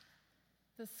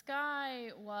The sky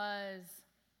was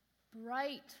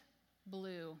bright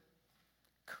blue,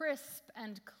 crisp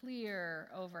and clear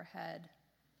overhead.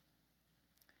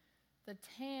 The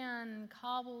tan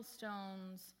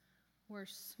cobblestones were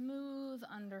smooth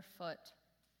underfoot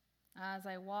as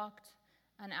I walked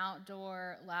an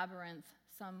outdoor labyrinth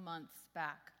some months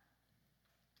back.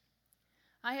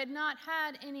 I had not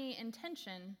had any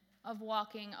intention of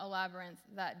walking a labyrinth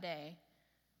that day,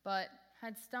 but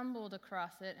had stumbled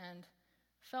across it and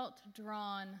felt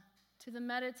drawn to the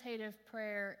meditative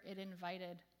prayer it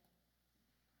invited.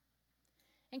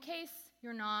 In case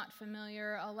you're not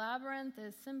familiar, a labyrinth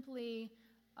is simply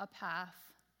a path,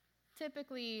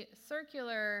 typically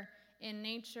circular in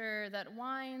nature, that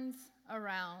winds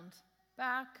around,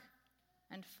 back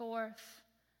and forth,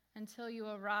 until you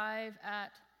arrive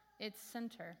at its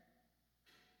center.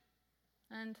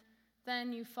 And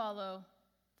then you follow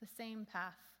the same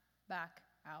path back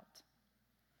out.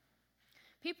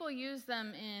 People use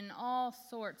them in all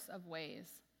sorts of ways.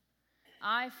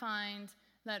 I find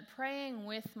that praying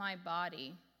with my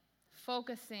body,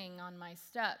 focusing on my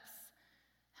steps,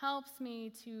 helps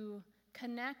me to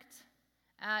connect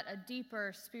at a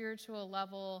deeper spiritual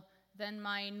level than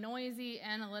my noisy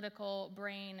analytical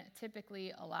brain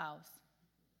typically allows.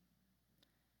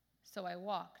 So I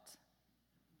walked,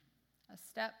 a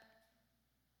step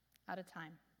at a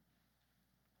time.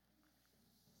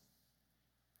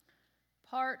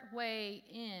 Partway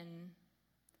in,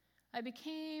 I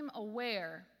became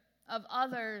aware of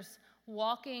others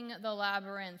walking the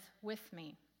labyrinth with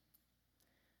me.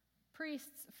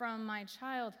 Priests from my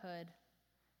childhood,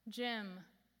 Jim,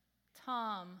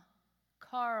 Tom,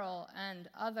 Carl, and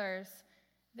others,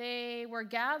 they were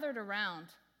gathered around,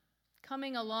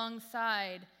 coming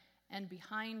alongside and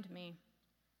behind me.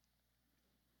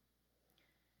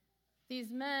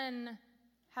 These men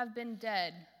have been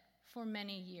dead for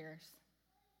many years,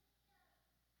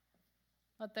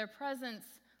 but their presence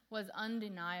was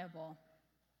undeniable.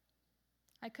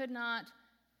 I could not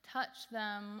touch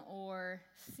them or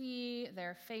see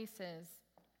their faces.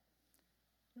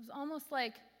 It was almost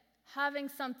like having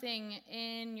something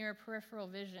in your peripheral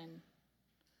vision,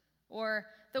 or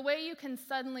the way you can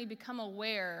suddenly become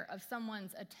aware of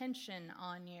someone's attention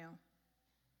on you.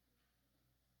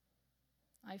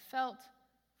 I felt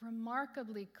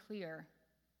remarkably clear,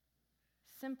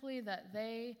 simply that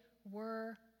they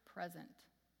were present.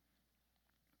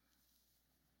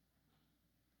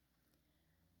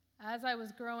 As I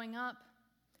was growing up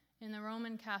in the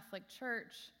Roman Catholic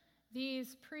Church,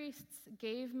 these priests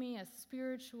gave me a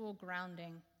spiritual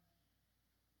grounding.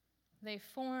 They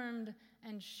formed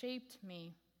and shaped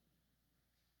me,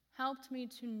 helped me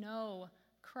to know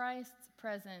Christ's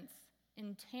presence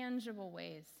in tangible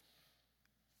ways.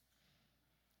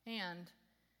 And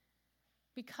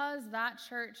because that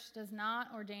church does not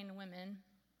ordain women,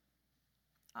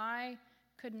 I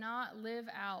could not live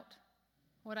out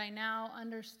what I now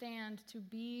understand to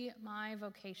be my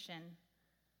vocation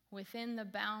within the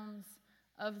bounds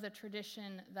of the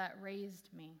tradition that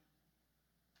raised me.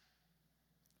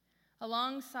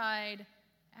 Alongside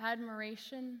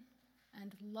admiration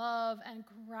and love and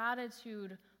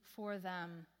gratitude for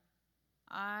them,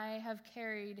 I have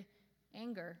carried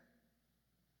anger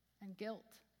and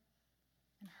guilt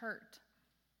and hurt.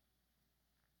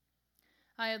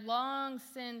 I had long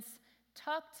since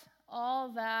tucked all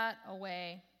that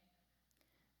away,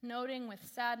 noting with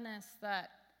sadness that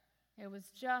it was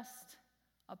just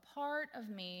a part of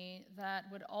me that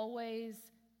would always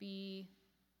be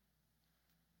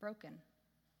broken.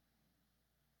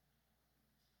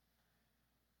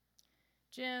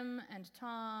 Jim and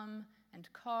Tom and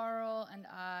Carl and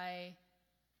I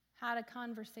had a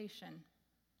conversation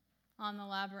on the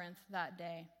labyrinth that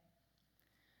day.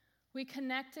 We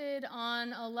connected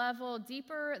on a level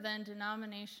deeper than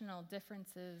denominational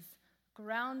differences,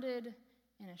 grounded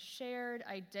in a shared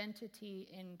identity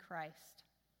in Christ.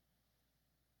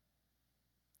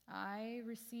 I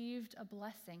received a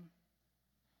blessing,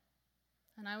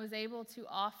 and I was able to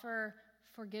offer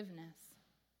forgiveness.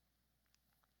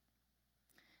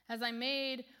 As I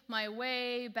made my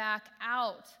way back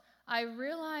out, I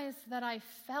realized that I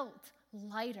felt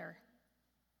lighter.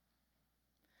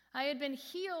 I had been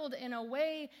healed in a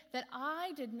way that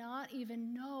I did not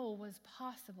even know was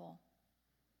possible.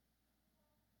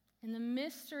 In the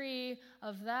mystery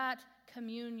of that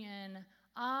communion,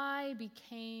 I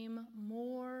became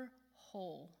more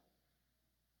whole.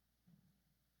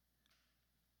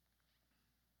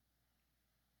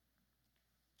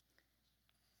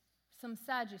 Some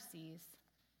Sadducees,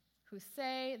 who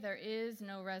say there is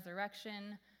no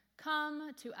resurrection,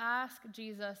 come to ask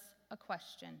Jesus a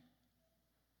question.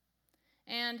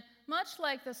 And much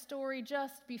like the story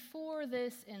just before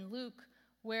this in Luke,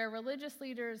 where religious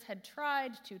leaders had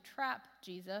tried to trap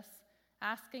Jesus,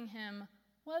 asking him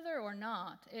whether or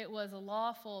not it was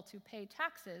lawful to pay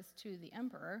taxes to the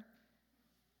emperor,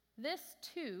 this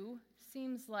too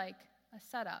seems like a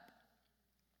setup,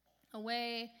 a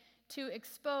way to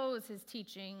expose his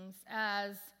teachings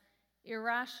as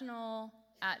irrational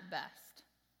at best.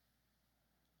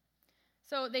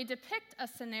 So they depict a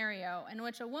scenario in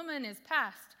which a woman is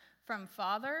passed from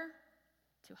father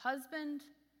to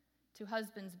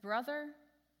husband's brother,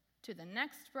 to the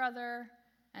next brother,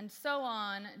 and so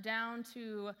on down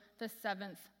to the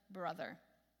seventh brother,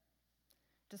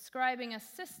 describing a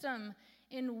system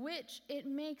in which it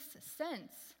makes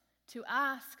sense to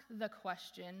ask the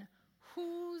question,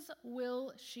 whose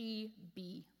will she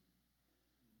be?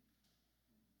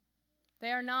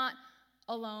 They are not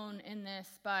alone in this,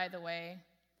 by the way.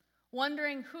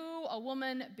 Wondering who a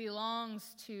woman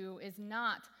belongs to is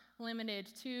not limited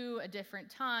to a different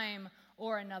time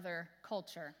or another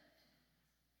culture.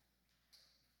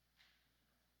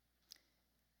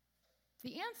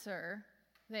 The answer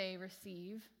they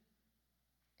receive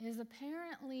is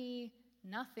apparently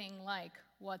nothing like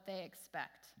what they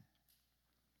expect.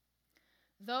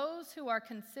 Those who are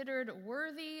considered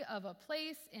worthy of a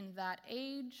place in that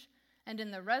age and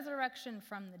in the resurrection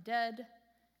from the dead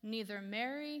neither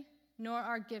marry nor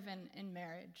are given in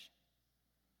marriage.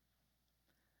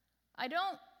 I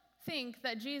don't think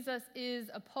that Jesus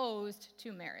is opposed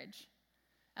to marriage.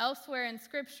 Elsewhere in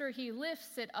Scripture, he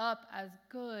lifts it up as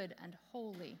good and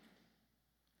holy.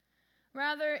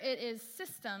 Rather, it is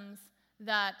systems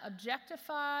that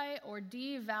objectify or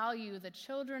devalue the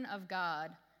children of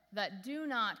God that do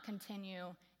not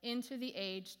continue into the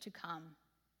age to come.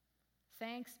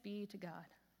 Thanks be to God.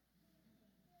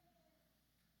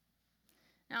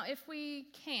 Now, if we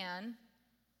can,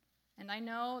 and I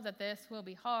know that this will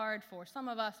be hard for some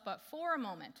of us, but for a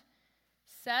moment,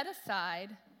 set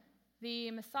aside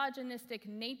the misogynistic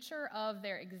nature of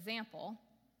their example,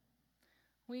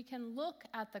 we can look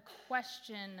at the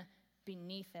question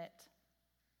beneath it,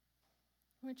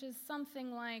 which is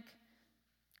something like,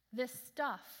 this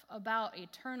stuff about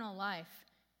eternal life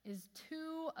is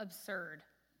too absurd.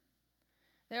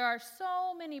 There are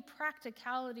so many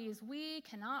practicalities we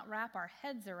cannot wrap our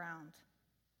heads around.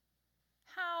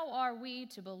 How are we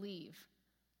to believe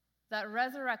that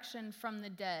resurrection from the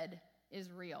dead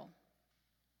is real?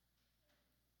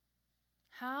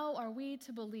 How are we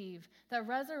to believe that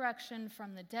resurrection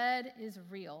from the dead is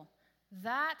real?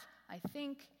 That, I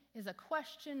think, is a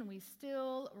question we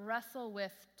still wrestle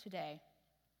with today.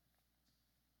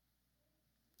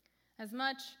 As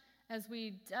much as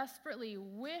we desperately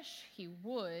wish he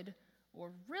would,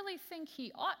 or really think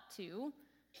he ought to,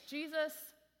 Jesus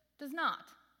does not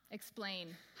explain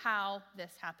how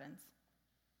this happens.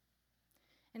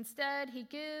 Instead, he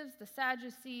gives the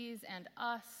Sadducees and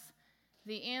us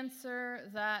the answer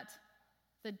that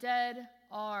the dead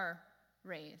are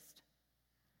raised,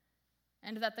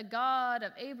 and that the God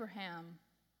of Abraham,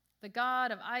 the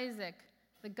God of Isaac,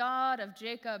 the God of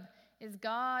Jacob is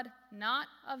God not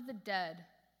of the dead,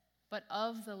 but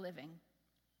of the living.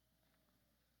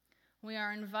 We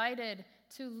are invited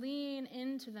to lean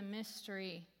into the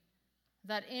mystery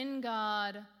that in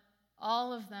God,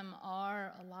 all of them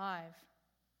are alive.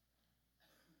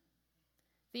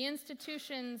 The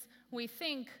institutions we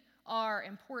think are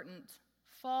important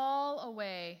fall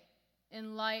away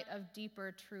in light of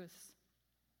deeper truths.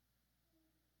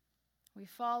 We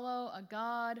follow a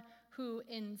God who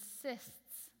insists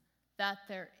that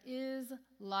there is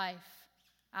life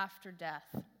after death.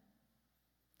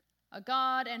 A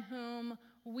God in whom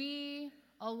we,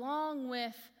 along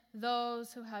with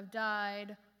those who have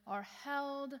died, are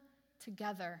held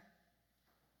together.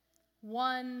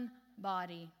 One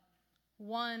body,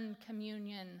 one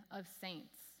communion of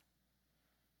saints.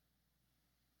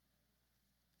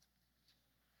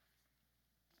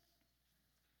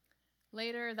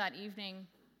 Later that evening,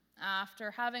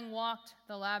 after having walked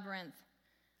the labyrinth,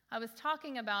 I was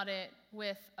talking about it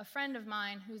with a friend of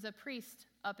mine who's a priest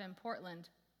up in Portland.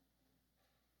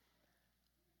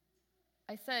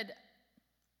 I said,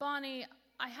 Bonnie,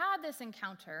 I had this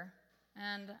encounter,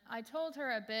 and I told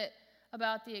her a bit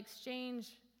about the exchange,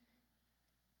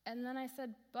 and then I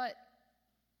said, but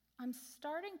I'm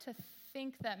starting to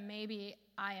think that maybe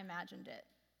I imagined it.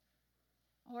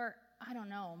 Or, I don't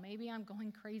know, maybe I'm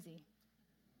going crazy.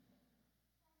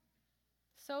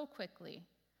 So quickly,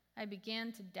 I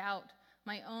began to doubt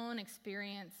my own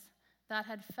experience that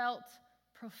had felt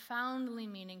profoundly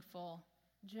meaningful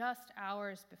just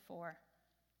hours before.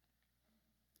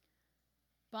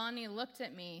 Bonnie looked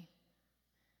at me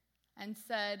and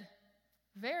said,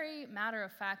 very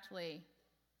matter-of-factly,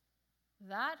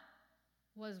 that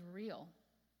was real.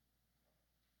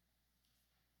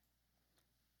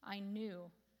 I knew,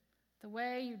 the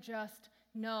way you just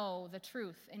know the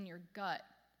truth in your gut,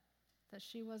 that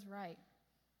she was right.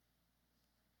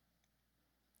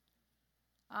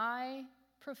 I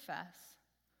profess,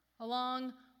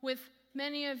 along with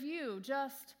many of you,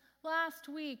 just last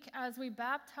week as we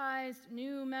baptized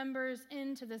new members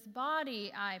into this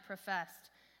body, I professed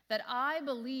that I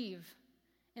believe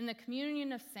in the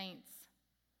communion of saints,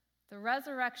 the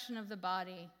resurrection of the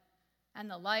body, and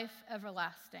the life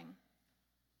everlasting.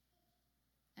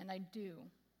 And I do.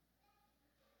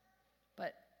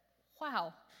 But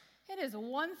wow, it is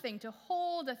one thing to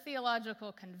hold a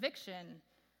theological conviction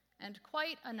and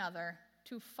quite another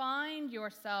to find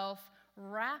yourself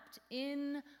wrapped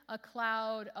in a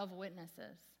cloud of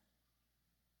witnesses.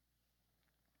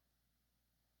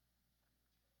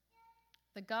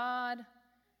 The God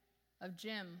of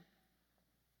Jim,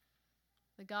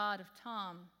 the God of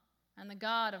Tom, and the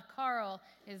God of Carl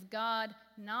is God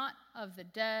not of the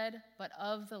dead, but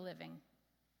of the living.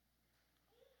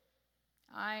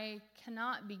 I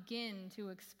cannot begin to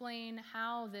explain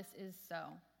how this is so.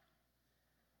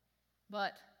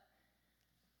 But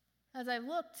as I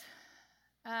looked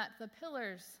at the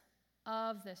pillars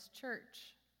of this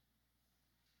church,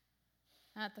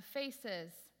 at the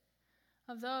faces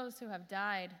of those who have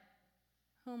died,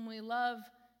 whom we love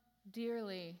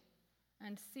dearly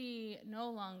and see no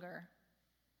longer,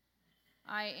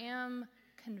 I am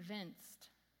convinced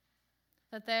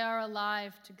that they are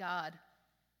alive to God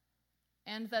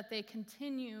and that they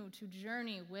continue to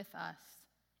journey with us.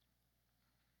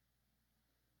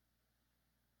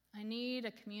 I need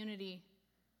a community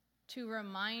to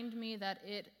remind me that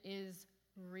it is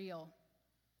real,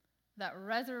 that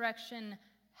resurrection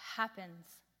happens.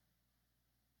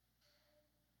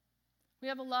 We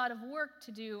have a lot of work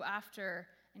to do after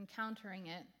encountering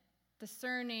it,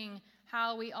 discerning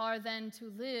how we are then to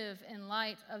live in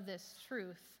light of this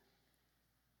truth.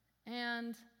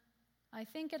 And I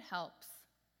think it helps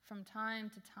from time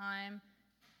to time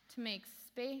to make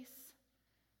space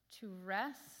to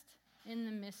rest in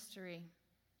the mystery,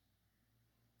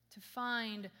 to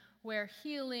find where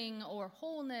healing or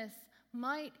wholeness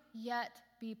might yet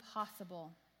be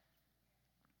possible.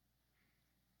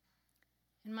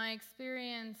 In my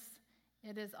experience,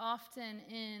 it is often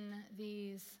in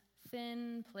these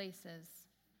thin places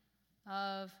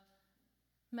of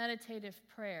meditative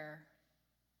prayer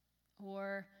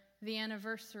or the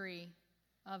anniversary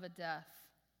of a death,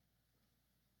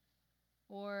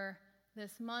 or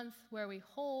this month where we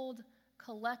hold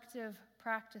collective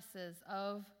practices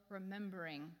of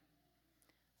remembering,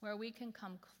 where we can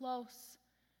come close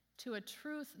to a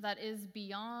truth that is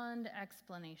beyond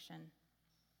explanation.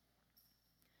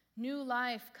 New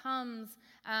life comes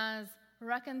as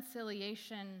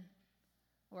reconciliation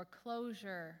or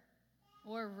closure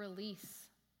or release.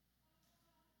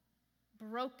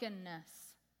 Brokenness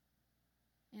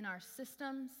in our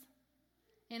systems,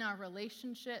 in our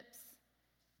relationships,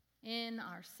 in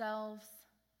ourselves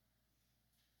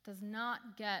does not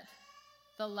get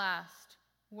the last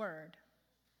word.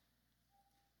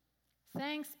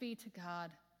 Thanks be to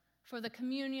God for the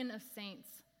communion of saints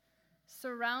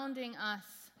surrounding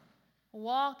us,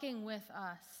 walking with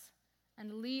us,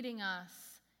 and leading us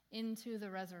into the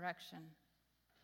resurrection.